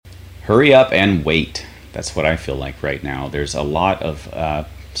Hurry up and wait. That's what I feel like right now. There's a lot of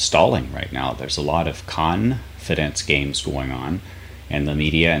stalling right now. There's a lot of confidence games going on, and the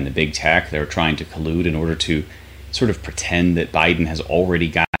media and the big tech, they're trying to collude in order to sort of pretend that Biden has already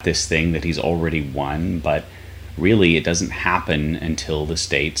got this thing, that he's already won, but really it doesn't happen until the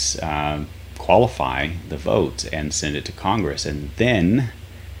states qualify the vote and send it to Congress, and then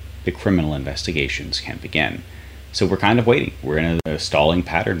the criminal investigations can begin. So we're kind of waiting. We're in a stalling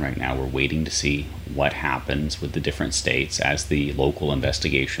pattern right now. We're waiting to see what happens with the different states as the local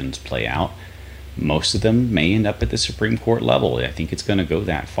investigations play out. Most of them may end up at the Supreme Court level. I think it's going to go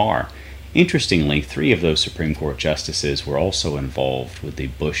that far. Interestingly, 3 of those Supreme Court justices were also involved with the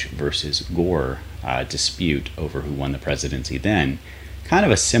Bush versus Gore dispute over who won the presidency then. Kind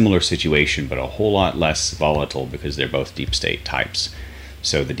of a similar situation, but a whole lot less volatile because they're both deep state types.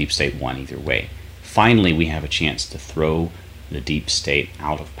 So the deep state won either way. Finally, we have a chance to throw the deep state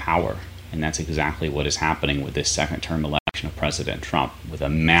out of power. And that's exactly what is happening with this second-term election of President Trump, with a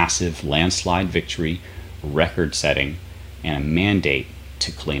massive landslide victory, record-setting, and a mandate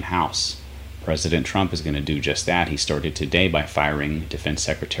to clean house. President Trump is going to do just that. He started today by firing Defense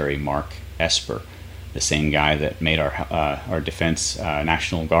Secretary Mark Esper, the same guy that made our Defense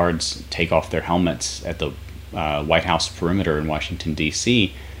National Guards take off their helmets at the White House perimeter in Washington,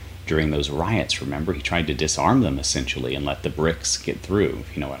 D.C., during those riots. Remember, he tried to disarm them essentially and let the bricks get through,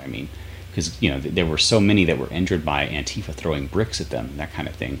 if you know what I mean. Because, there were so many that were injured by Antifa throwing bricks at them, that kind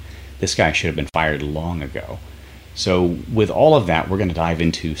of thing. This guy should have been fired long ago. So with all of that, we're going to dive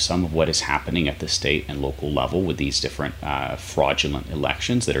into some of what is happening at the state and local level with these different fraudulent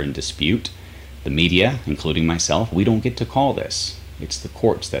elections that are in dispute. The media, including myself, we don't get to call this. It's the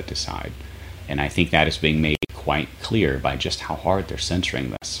courts that decide. And I think that is being made quite clear by just how hard they're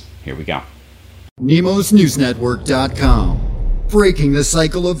censoring this. Here we go. NemosNewsNetwork.com. Breaking the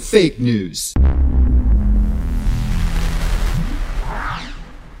cycle of fake news.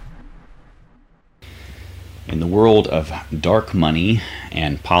 In the world of dark money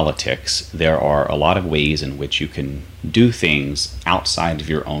and politics, there are a lot of ways in which you can do things outside of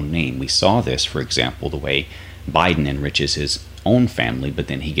your own name. We saw this, for example, the way Biden enriches his own family, but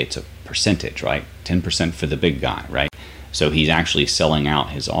then he gets a percentage, right? 10% for the big guy, right? So he's actually selling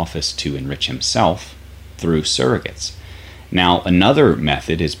out his office to enrich himself through surrogates. Now, another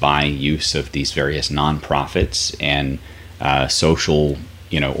method is by use of these various nonprofits and social,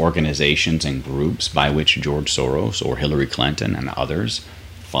 organizations and groups by which George Soros or Hillary Clinton and others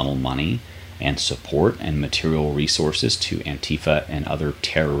funnel money and support and material resources to Antifa and other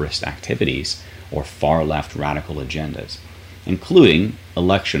terrorist activities or far-left radical agendas, including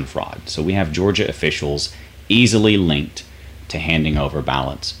election fraud. So we have Georgia officials easily linked to handing over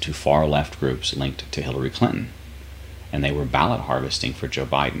ballots to far-left groups linked to Hillary Clinton. And they were ballot harvesting for Joe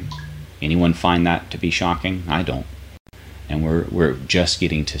Biden. Anyone find that to be shocking? I don't. And we're just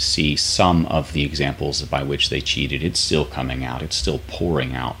getting to see some of the examples by which they cheated. It's still coming out. It's still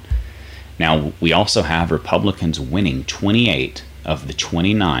pouring out. Now, we also have Republicans winning 28 of the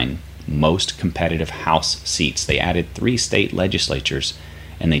 29 most competitive House seats. They added 3 state legislatures,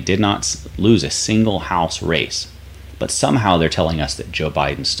 and they did not lose a single House race. But somehow they're telling us that Joe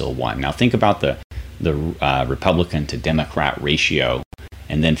Biden still won. Now, think about the Republican to Democrat ratio,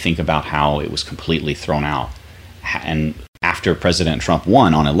 and then think about how it was completely thrown out. And after President Trump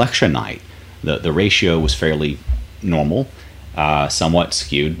won on election night, the ratio was fairly normal, somewhat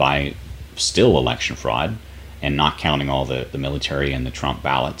skewed by still election fraud and not counting all the military and the Trump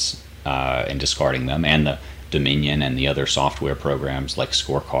ballots and discarding them, and the Dominion and the other software programs like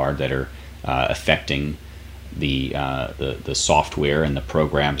Scorecard that are affecting the software and the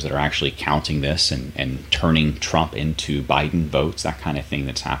programs that are actually counting this and turning Trump into Biden votes, that kind of thing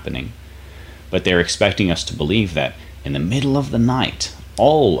that's happening. But they're expecting us to believe that in the middle of the night,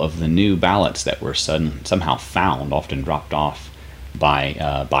 all of the new ballots that were somehow found, often dropped off by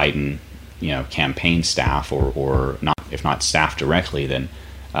Biden, campaign staff or not, if not staff directly, then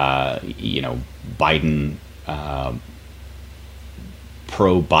Biden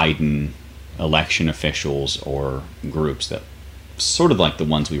pro-Biden election officials or groups that sort of like the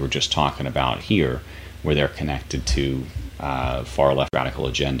ones we were just talking about here, where they're connected to far left radical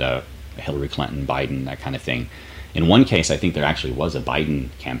agenda, Hillary Clinton, Biden, that kind of thing. In one case, I think there actually was a Biden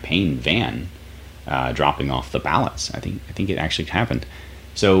campaign van dropping off the ballots. I think it actually happened.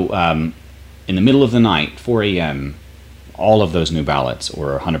 So in the middle of the night, 4 a.m., all of those new ballots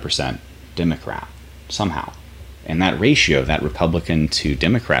were 100% Democrat somehow. And that ratio, that Republican to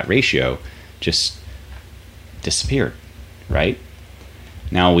Democrat ratio, just disappeared, right?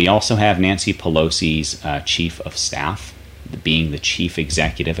 Now, we also have Nancy Pelosi's chief of staff being the chief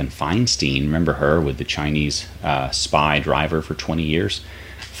executive, and Feinstein, remember her with the Chinese spy driver for 20 years?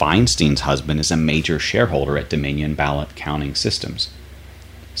 Feinstein's husband is a major shareholder at Dominion Ballot Counting Systems.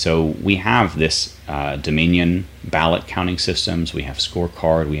 So we have this Dominion ballot counting systems, we have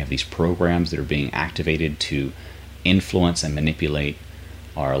Scorecard, we have these programs that are being activated to influence and manipulate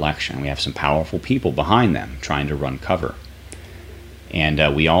our election. We have some powerful people behind them trying to run cover.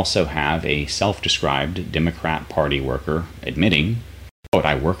 And we also have a self-described Democrat Party worker admitting, quote,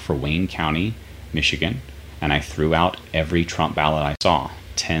 "I work for Wayne County, Michigan, and I threw out every Trump ballot I saw,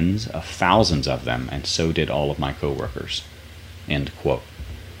 tens of thousands of them, and so did all of my coworkers," end quote.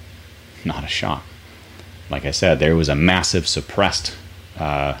 Not a shock. Like I said, there was a massive suppressed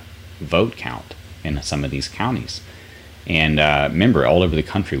vote count in some of these counties. And remember, all over the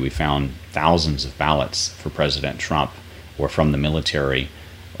country, we found thousands of ballots for President Trump, or from the military,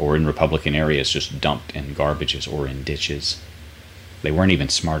 or in Republican areas, just dumped in garbages or in ditches. They weren't even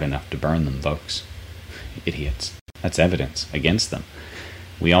smart enough to burn them, folks. Idiots. That's evidence against them.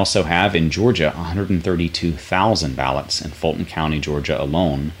 We also have in Georgia 132,000 ballots in Fulton County, Georgia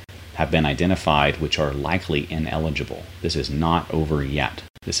alone have been identified which are likely ineligible. This is not over yet.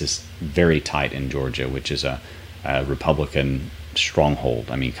 This is very tight in Georgia, which is a Republican stronghold.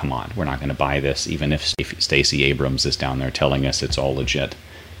 I mean, come on, we're not going to buy this, even if Stacey Abrams is down there telling us it's all legit,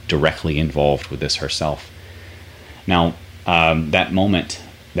 directly involved with this herself. Now, that moment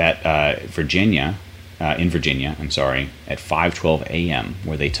that in Virginia, at 5:12 a.m.,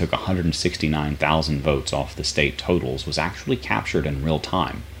 where they took 169,000 votes off the state totals, was actually captured in real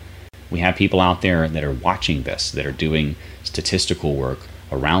time. We have people out there that are watching this, that are doing statistical work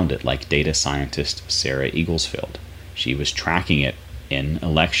around it, like data scientist Sarah Eaglesfield. She was tracking it in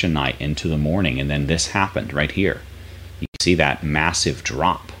election night into the morning, and then this happened right here. You see that massive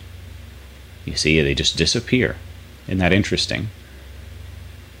drop. You see they just disappear. Isn't that interesting?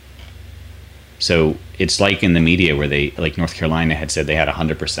 So it's like in the media where they, like North Carolina had said they had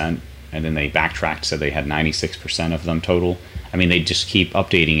 100%, and then they backtracked, said they had 96% of them total. I mean, they just keep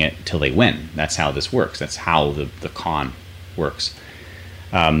updating it till they win. That's how this works. That's how the con works.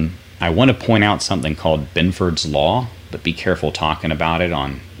 I want to point out something called Benford's Law, but be careful talking about it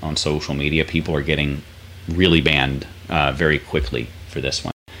on social media. People are getting really banned very quickly for this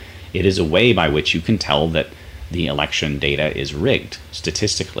one. It is a way by which you can tell that the election data is rigged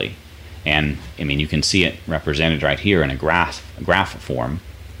statistically. And, I mean, you can see it represented right here in a graph form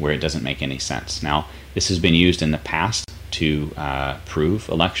where it doesn't make any sense. Now, this has been used in the past to prove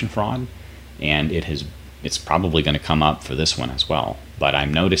election fraud, and it's probably going to come up for this one as well. But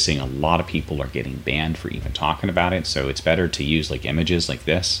I'm noticing a lot of people are getting banned for even talking about it, so it's better to use like images like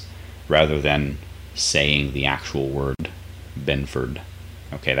this rather than saying the actual word Benford.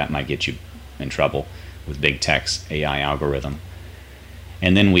 Okay, that might get you in trouble with big tech's AI algorithm.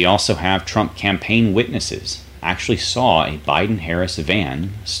 And then we also have Trump campaign witnesses actually saw a Biden-Harris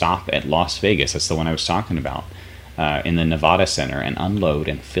van stop at Las Vegas, that's the one I was talking about, in the Nevada Center, and unload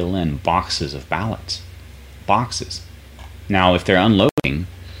and fill in boxes of ballots. Boxes. Now, if they're unloading,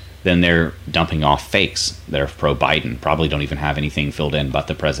 then they're dumping off fakes that are pro-Biden. Probably don't even have anything filled in but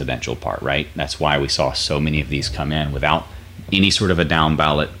the presidential part, right? That's why we saw so many of these come in without any sort of a down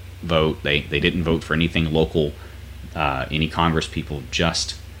ballot vote. They didn't vote for anything local, any Congress people,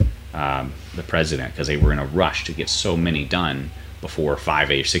 just the president, because they were in a rush to get so many done before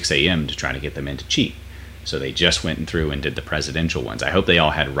 6 a.m. to try to get them in to cheat. So they just went through and did the presidential ones. I hope they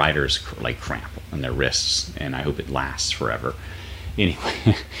all had writer's cramp on their wrists, and I hope it lasts forever.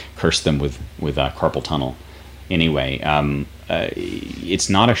 Anyway, curse them with carpal tunnel. Anyway, it's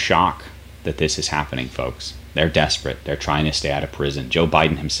not a shock that this is happening, folks. They're desperate. They're trying to stay out of prison. Joe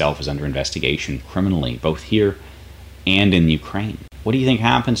Biden himself is under investigation criminally, both here and in Ukraine. What do you think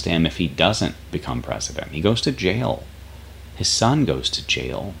happens to him if he doesn't become president? He goes to jail. His son goes to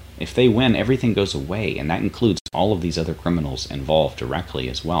jail. If they win, everything goes away, and that includes all of these other criminals involved directly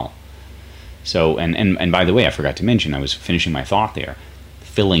as well. So, and by the way, I forgot to mention, I was finishing my thought there.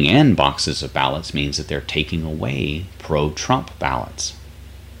 Filling in boxes of ballots means that they're taking away pro-Trump ballots.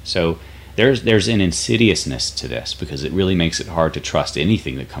 So there's an insidiousness to this, because it really makes it hard to trust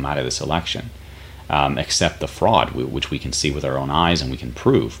anything that come out of this election, except the fraud, which we can see with our own eyes and we can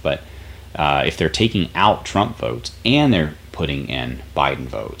prove. But if they're taking out Trump votes and they're putting in Biden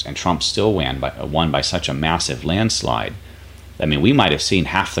votes, and Trump still won by such a massive landslide, I mean, we might have seen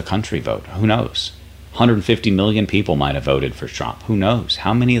half the country vote. Who knows? 150 million people might have voted for Trump. Who knows?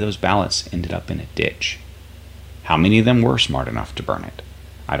 How many of those ballots ended up in a ditch? How many of them were smart enough to burn it?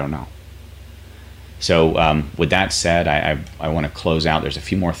 I don't know. So with that said, I want to close out. There's a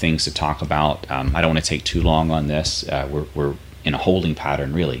few more things to talk about. I don't want to take too long on this. We're in a holding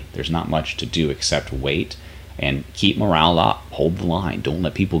pattern, really. There's not much to do except wait and keep morale up. Hold the line. Don't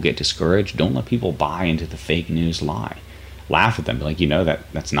let people get discouraged. Don't let people buy into the fake news lie. Laugh at them. Like,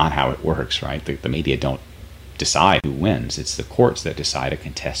 that's not how it works, right? The media don't decide who wins. It's the courts that decide a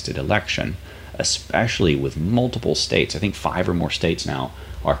contested election, especially with multiple states. I think 5 or more states now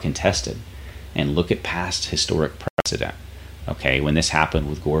are contested. And look at past historic precedent. Okay, when this happened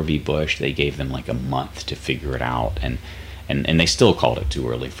with Gore v. Bush, they gave them like a month to figure it out, and they still called it too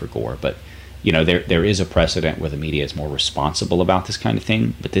early for Gore. But there is a precedent where the media is more responsible about this kind of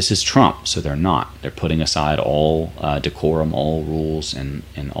thing. But this is Trump, so they're not. They're putting aside all decorum, all rules, and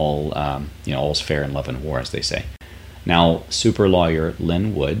all all's fair in love and war, as they say. Now, super lawyer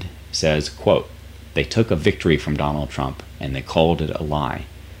Lynn Wood says, quote, "They took a victory from Donald Trump and they called it a lie.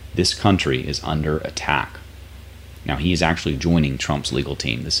 This country is under attack." Now, he is actually joining Trump's legal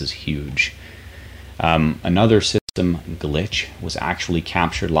team. This is huge. Another system glitch was actually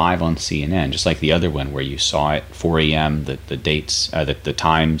captured live on CNN, just like the other one where you saw it 4 a.m., the dates, the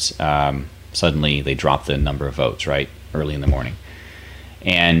times, suddenly they dropped the number of votes, right, early in the morning.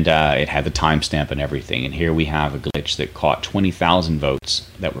 And it had the timestamp and everything. And here we have a glitch that caught 20,000 votes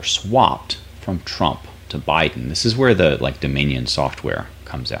that were swapped from Trump to Biden. This is where the Dominion software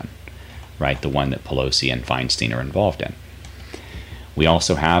comes in, right? The one that Pelosi and Feinstein are involved in. We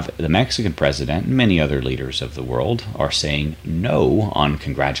also have the Mexican president and many other leaders of the world are saying no on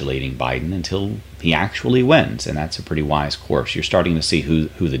congratulating Biden until he actually wins, and that's a pretty wise course. You're starting to see who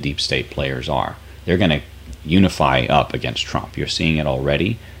the deep state players are. They're going to unify up against Trump. You're seeing it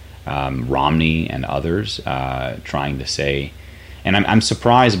already. Romney and others trying to say, and I'm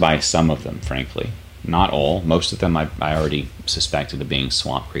surprised by some of them, frankly. Not all. Most of them I already suspected of being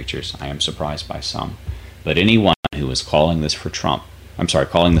swamp creatures. I am surprised by some. But anyone who is calling this for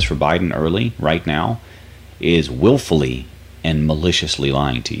Biden early, right now, is willfully and maliciously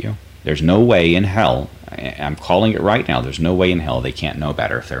lying to you. There's no way in hell, I'm calling it right now, there's no way in hell they can't know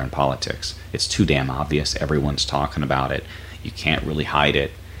better if they're in politics. It's too damn obvious. Everyone's talking about it. You can't really hide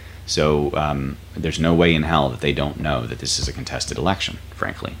it. So there's no way in hell that they don't know that this is a contested election,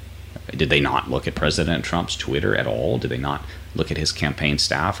 frankly. Did they not look at President Trump's Twitter at all? Did they not look at his campaign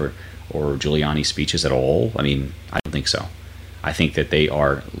staff or Giuliani's speeches at all? I mean, I don't think so. I think that they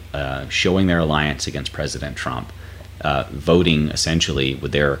are showing their alliance against President Trump, voting essentially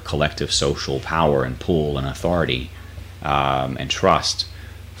with their collective social power and pull and authority and trust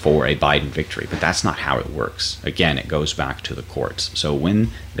for a Biden victory. But that's not how it works. Again, it goes back to the courts. So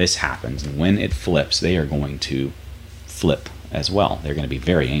when this happens and when it flips, they are going to flip as well. They're going to be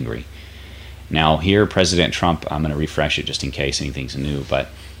very angry. Now here, President Trump, I'm going to refresh it just in case anything's new, but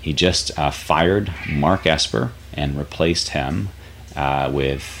he just fired Mark Esper and replaced him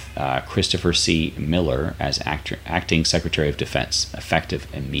with Christopher C. Miller as acting Secretary of Defense, effective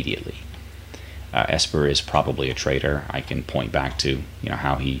immediately. Esper is probably a traitor. I can point back to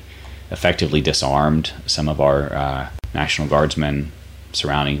how he effectively disarmed some of our National Guardsmen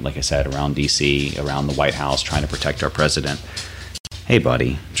surrounding, like I said, around D.C., around the White House, trying to protect our president. Hey,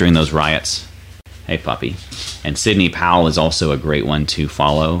 buddy, during those riots. Hey, puppy. And Sidney Powell is also a great one to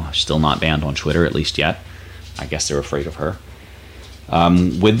follow. Still not banned on Twitter, at least yet. I guess they're afraid of her.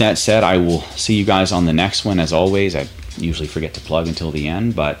 With that said, I will see you guys on the next one. As always, I usually forget to plug until the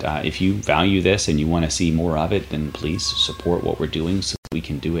end, but if you value this and you want to see more of it, then please support what we're doing so that we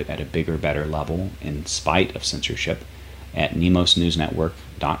can do it at a bigger, better level in spite of censorship at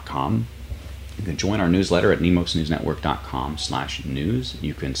nemosnewsnetwork.com. You can join our newsletter at nemosnewsnetwork.com/news.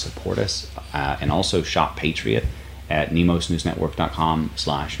 You can support us and also shop Patriot at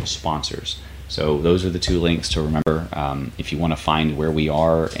nemosnewsnetwork.com/sponsors. So those are the two links to remember. If you want to find where we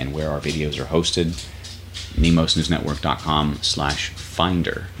are and where our videos are hosted,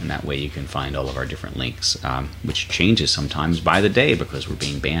 nemosnewsnetwork.com/finder, and that way you can find all of our different links, which changes sometimes by the day because we're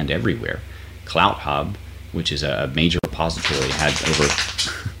being banned everywhere. Clout Hub, which is a major repository,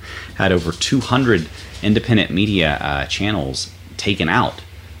 had over 200 independent media channels taken out.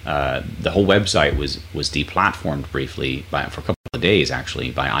 The whole website was deplatformed briefly for a couple of days,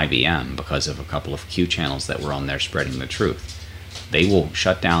 actually, by IBM because of a couple of Q channels that were on there spreading the truth. They will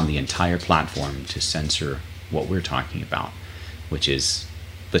shut down the entire platform to censor what we're talking about, which is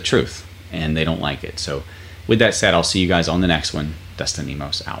the truth, and they don't like it. So with that said, I'll see you guys on the next one. Dustin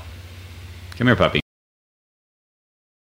Nemos out. Come here, puppy.